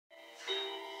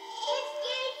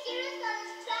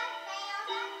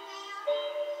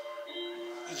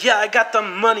Yeah, I got the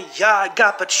money, yeah, I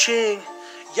got the ching.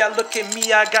 Yeah, look at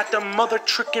me, I got the mother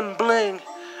trickin' bling.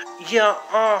 Yeah,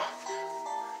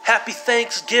 happy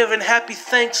Thanksgiving,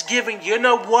 you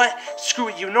know what? Screw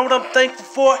it, you know what I'm thankful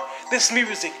for? This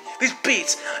music, these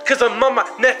beats, cause I'm on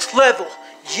my next level.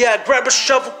 Yeah, grab a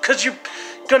shovel, cause you're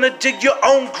gonna dig your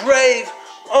own grave.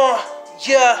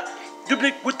 Yeah,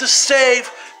 Dubnik with the save,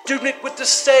 Dubnik with the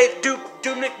save,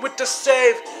 Dubnik with the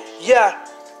save. Yeah,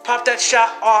 pop that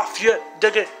shot off, you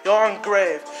digging your own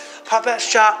grave. Pop that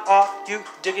shot off, you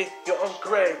digging your own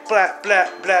grave. Blah, blah,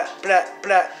 blah, blah,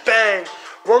 blah, bang.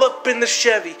 Roll up in the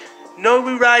Chevy, no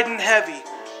we riding heavy.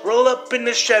 Roll up in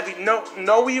the Chevy,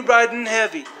 no we riding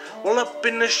heavy. Roll up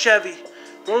in the Chevy,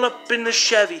 roll up in the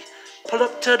Chevy. Pull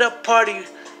up to the party,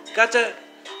 got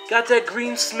that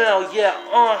green smell, yeah,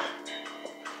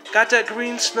 got that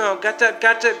green smell, got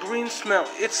that green smell.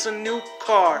 It's a new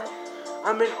car,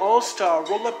 I'm an all-star.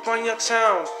 Roll up on your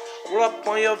town, roll up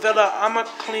on your villa. I'm a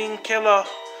clean killer,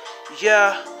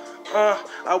 yeah.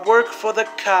 I work for the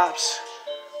cops.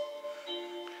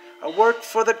 I work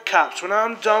for the cops. When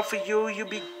I'm done for you, you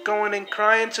be going and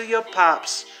crying to your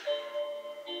pops.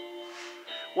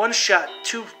 One shot,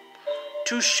 two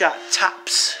shot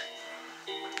tops.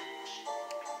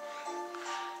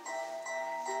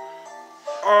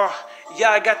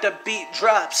 Yeah, I got the beat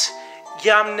drops.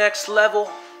 Yeah, I'm next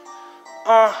level.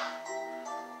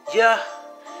 Yeah,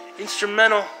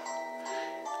 instrumental.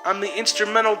 I'm the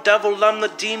instrumental devil. I'm the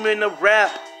demon of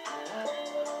rap.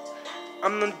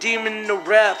 I'm the demon of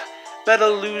rap. Better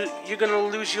lose. You're gonna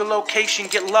lose your location.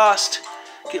 Get lost.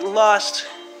 Get lost.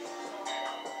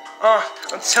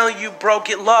 I'm telling you, bro.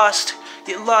 Get lost.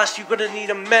 Get lost. You're gonna need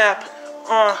a map.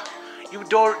 You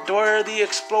Dora the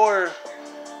Explorer.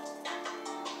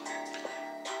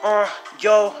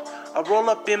 Yo, I roll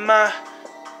up in my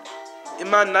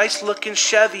nice looking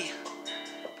Chevy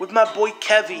with my boy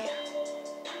Chevy.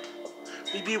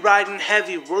 We be riding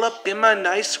heavy. Roll up in my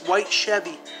nice white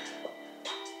Chevy.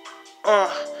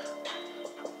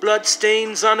 Blood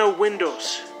stains on the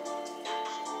windows.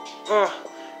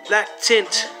 Black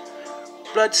tint.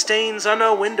 Blood stains on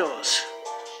the windows.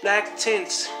 Black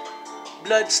tints.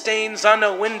 Blood stains on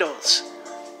the windows.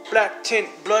 Black tint.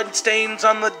 Blood stains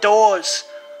on the doors.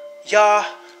 Yeah,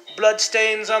 blood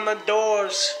stains on the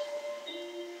doors.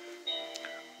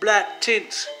 Black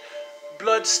tints.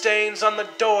 Blood stains on the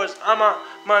doors. I'm on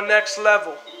my next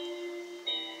level.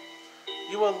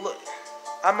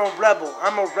 I'm a rebel.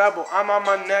 I'm a rebel. I'm on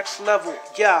my next level.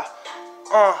 Yeah.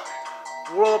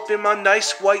 Roll up in my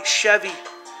nice white Chevy.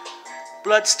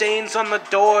 Blood stains on the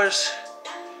doors.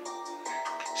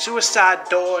 Suicide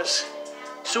doors.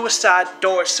 Suicide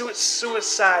doors.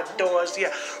 Suicide doors.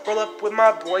 Yeah. Roll up with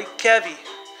my boy Chevy.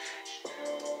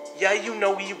 Yeah, you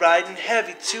know we riding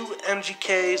heavy. 2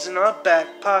 MGKs in our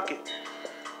back pocket.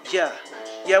 Yeah.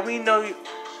 Yeah, we know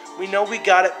we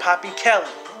got it popping Kelly.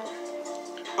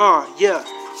 Yeah.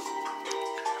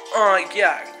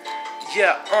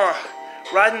 Yeah.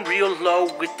 Riding real low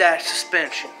with that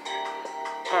suspension.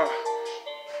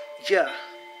 Yeah.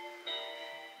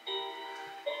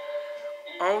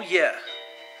 Oh yeah.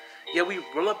 Yeah, we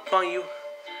roll up on you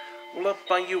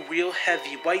real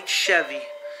heavy. White Chevy.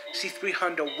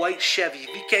 C300 white Chevy.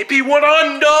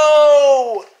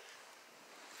 vkp100!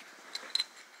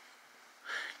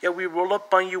 Yeah, we roll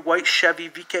up on you white Chevy.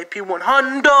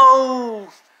 vkp100!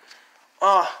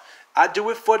 I do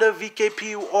it for the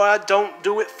VKP or I don't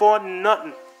do it for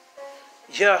nothing.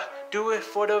 Yeah, do it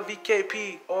for the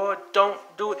VKP or don't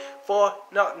do it for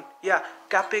nothing. Yeah,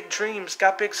 got big dreams,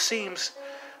 got big seams.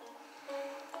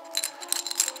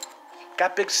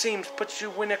 Got big seams, put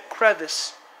you in a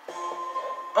crevice.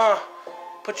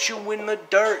 Put you in the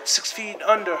dirt, 6 feet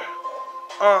under.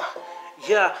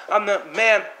 Yeah, I'm the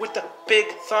man with the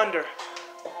big thunder.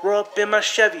 Roll up in my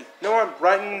Chevy, no I'm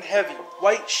riding heavy.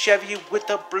 White Chevy with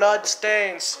the blood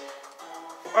stains.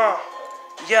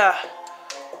 Yeah.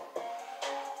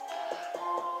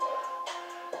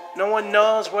 No one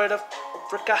knows where the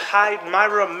frick I hide my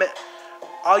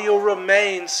all your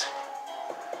remains.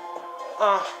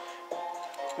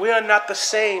 We are not the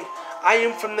same. I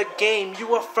am from the game.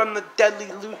 You are from the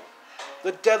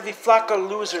deadly flock of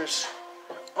losers.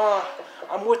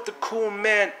 I'm with the cool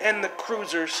man and the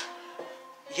cruisers.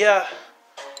 Yeah.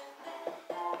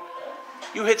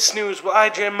 You hit snooze while I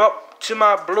jam up to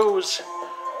my blues.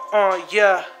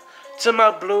 Yeah. To my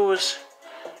blues.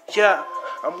 Yeah.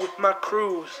 I'm with my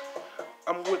crew.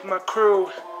 I'm with my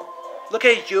crew. Look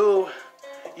at you.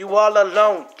 You all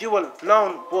alone. You a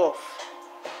lone wolf.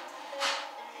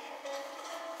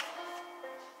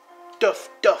 Duff,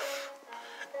 duff.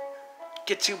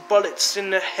 Get 2 bullets in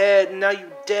the head, now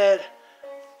you dead.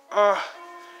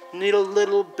 Need a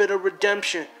little bit of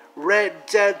redemption. Red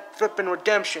Dead flipping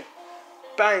redemption.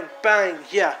 Bang, bang,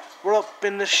 yeah. We're up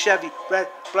in the Chevy. Red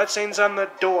bloodstains on the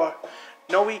door.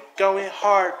 No, we going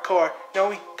hardcore. No,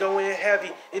 we going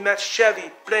heavy in that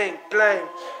Chevy. Bling, bling.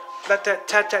 Let that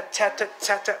tat tat tat tat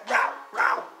tat tat row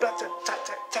row. Let that tat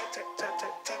tat tat tat tat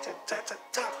tat tat tat tat tat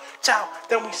tat chow.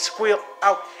 Then we squeal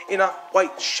out in a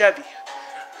white Chevy.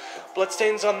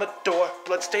 Bloodstains on the door,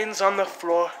 bloodstains on the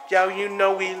floor. Yeah, you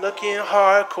know we looking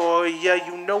hardcore. Yeah,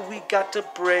 you know we got the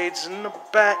braids in the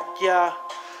back. Yeah,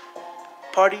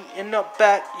 party in the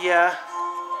back. Yeah.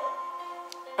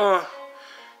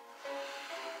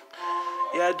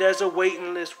 Yeah, there's a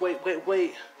waiting list. Wait.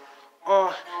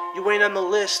 You ain't on the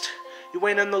list. You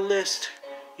ain't on the list.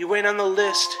 You ain't on the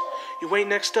list. You ain't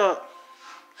next up.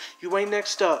 You ain't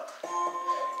next up.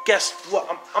 Guess what?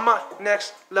 I'm on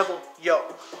next level, yo.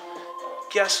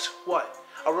 Guess what?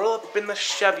 I roll up in the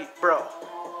Chevy, bro.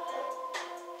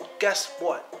 Guess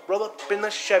what? Roll up in the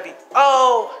Chevy.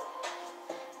 Oh!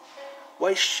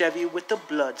 White Chevy with the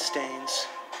blood stains.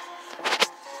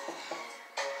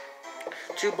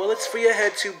 2 bullets for your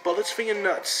head, 2 bullets for your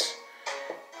nuts.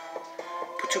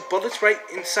 Put 2 bullets right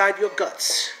inside your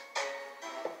guts.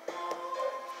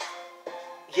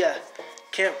 Yeah,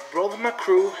 can't roll with my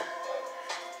crew.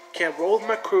 Can't roll with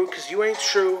my crew cause you ain't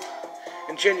true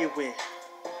and genuine.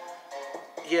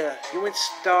 Yeah, you ain't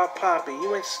star popping,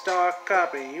 you ain't star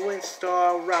copying, you ain't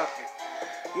star rocking.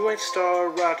 You ain't star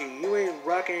rocking, you ain't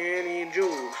rocking any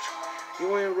jewels.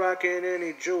 You ain't rocking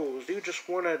any jewels, you just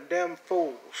one of them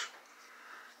fools.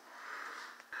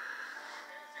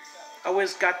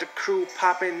 Always got the crew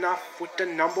popping off with the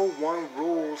 #1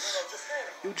 rules.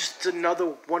 You just another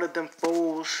one of them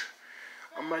fools.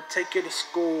 I'm gonna take you to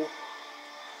school.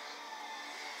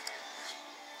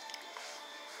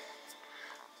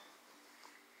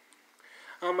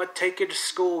 I'ma take you to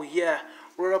school, yeah.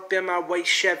 We're up in my white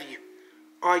Chevy.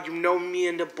 You know me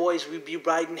and the boys, we be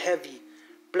riding heavy.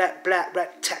 Black, black,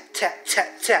 rat, tat, tat,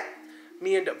 tat, tat.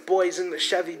 Me and the boys in the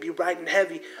Chevy be riding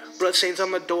heavy. Bloodstains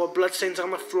on the door, bloodstains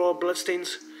on the floor,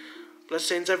 bloodstains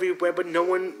everywhere, but no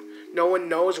one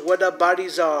knows where the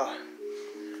bodies are.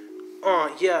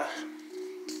 Yeah.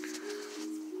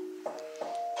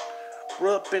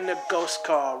 Roll up in the ghost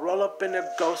car, roll up in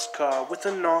the ghost car with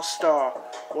a North Star.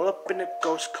 Roll up in the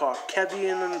ghost car, Chevy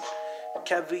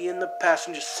in the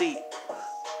passenger seat.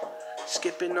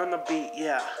 Skipping on the beat,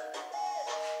 yeah.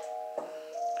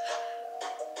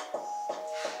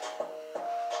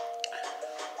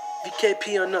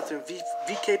 VKP or nothing,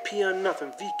 VKP or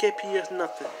nothing, VKP is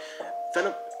nothing.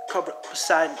 Venom, Cobra,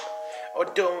 Poseidon, or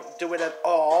don't do it at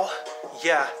all,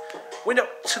 yeah. Went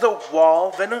up to the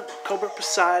wall, Venom, Cobra,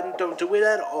 Poseidon, don't do it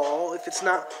at all. If it's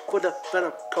not for the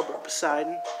Venom, Cobra,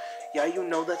 Poseidon, yeah, you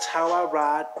know that's how I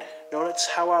ride, know that's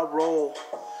how I roll.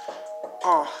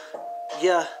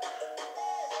 Yeah.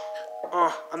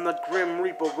 I'm the Grim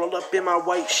Reaper, roll up in my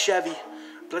white Chevy.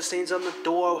 Bloodstains on the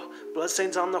door,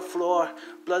 bloodstains on the floor,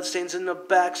 bloodstains in the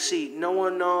back seat. No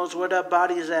one knows where that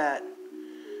body's at.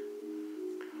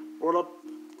 Roll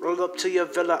up to your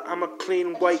villa. I'm a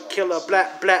clean white killer.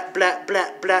 Black, black, black,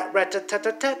 black, black, rat tat tat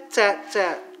tat tat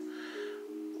tat.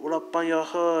 Roll up on your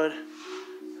hood,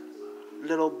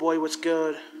 little boy, what's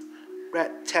good?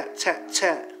 Rat tat tat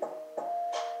tat.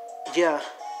 Yeah.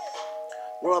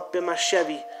 Roll up in my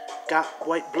Chevy. Got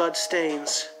white blood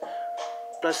stains.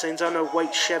 Bloodstains on the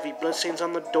white Chevy, bloodstains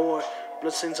on the door,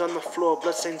 bloodstains on the floor,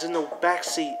 bloodstains in the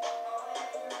backseat.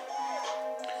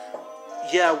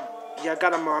 Yeah, I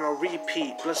got them on a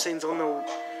repeat. Bloodstains on the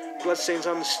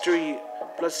street,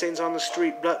 bloodstains on the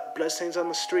street, bloodstains on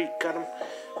the street. Got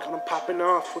them popping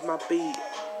off with my beat.